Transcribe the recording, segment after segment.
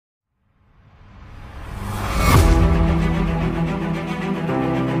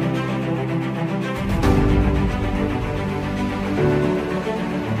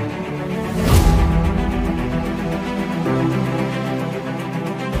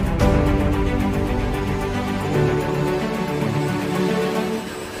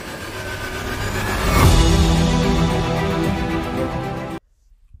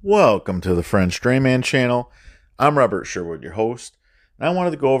Welcome to the French Drayman channel. I'm Robert Sherwood, your host, and I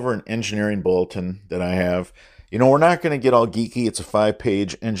wanted to go over an engineering bulletin that I have. You know, we're not going to get all geeky. It's a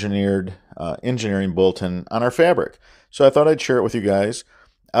 5-page engineering bulletin on our fabric. So I thought I'd share it with you guys.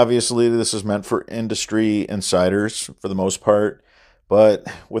 Obviously, this is meant for industry insiders for the most part, but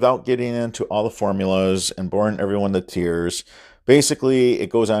without getting into all the formulas and boring everyone to tears, basically, it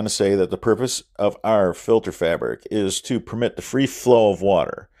goes on to say that the purpose of our filter fabric is to permit the free flow of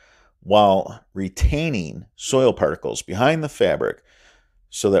water while retaining soil particles behind the fabric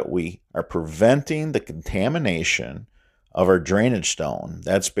so that we are preventing the contamination of our drainage stone.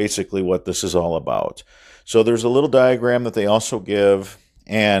 That's basically what this is all about. So there's a little diagram that they also give,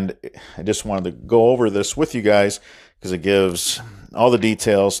 and I just wanted to go over this with you guys because it gives all the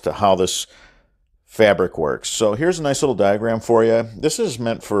details to how this fabric works. So here's a nice little diagram for you. This is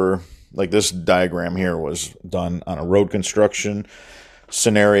meant for, like, this diagram here was done on a road construction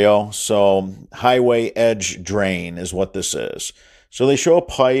scenario. So highway edge drain is what this is. So they show a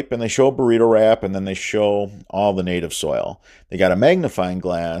pipe and they show a burrito wrap and then they show all the native soil. They got a magnifying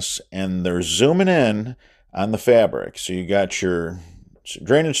glass and they're zooming in on the fabric. So you got your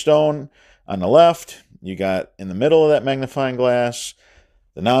drainage stone on the left, you got in the middle of that magnifying glass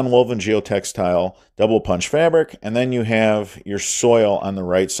the non-woven geotextile double punch fabric, and then you have your soil on the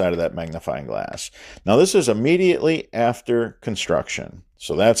right side of that magnifying glass. Now this is immediately after construction,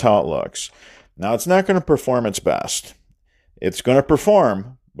 so that's how it looks. Now it's not going to perform its best. It's going to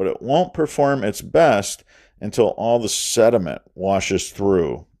perform, but it won't perform its best until all the sediment washes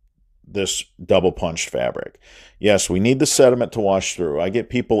through this double punched fabric. Yes, we need the sediment to wash through. I get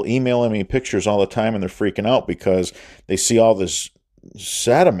people emailing me pictures all the time and they're freaking out because they see all this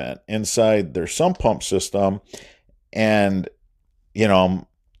sediment inside their sump pump system, and you know,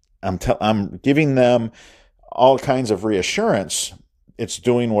 I'm giving them all kinds of reassurance it's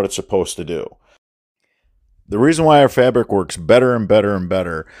doing what it's supposed to do. The reason why our fabric works better and better and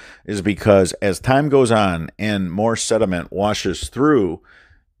better is because as time goes on and more sediment washes through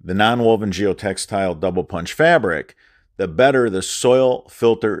the non-woven geotextile double punch fabric, the better the soil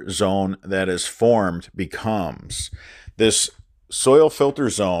filter zone that is formed becomes. This soil filter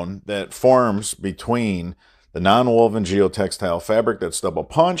zone that forms between the non-woven geotextile fabric that's double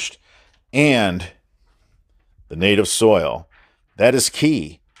punched and the native soil, that is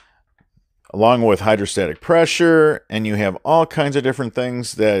key, along with hydrostatic pressure, and you have all kinds of different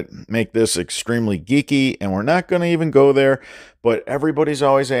things that make this extremely geeky, and we're not going to even go there, but everybody's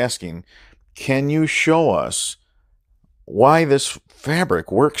always asking, can you show us why this fabric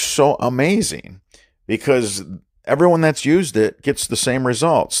works so amazing? Because everyone that's used it gets the same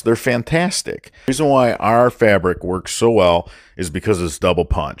results. They're fantastic. The reason why our fabric works so well is because it's double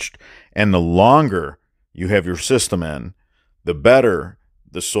punched. And the longer you have your system in, the better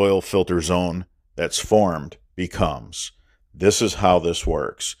the soil filter zone that's formed becomes. This is how this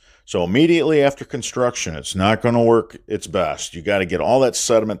works. So immediately after construction, it's not going to work its best. You got to get all that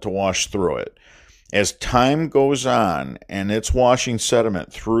sediment to wash through it. As time goes on and it's washing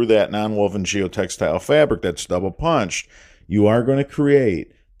sediment through that non-woven geotextile fabric that's double punched, you are going to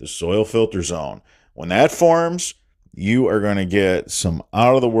create the soil filter zone. When that forms, you are going to get some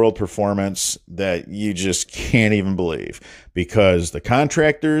out-of-the-world performance that you just can't even believe, because the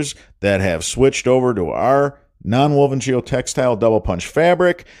contractors that have switched over to our non-woven geotextile double punch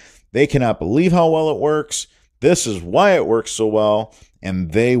fabric, they cannot believe how well it works. This is why it works so well,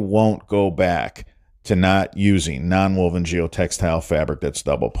 and they won't go back to not using non-woven geotextile fabric that's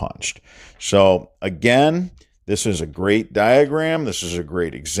double punched. So again, this is a great diagram. This is a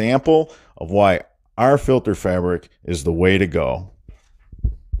great example of why our filter fabric is the way to go.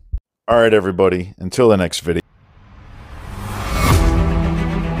 All right, everybody, until the next video.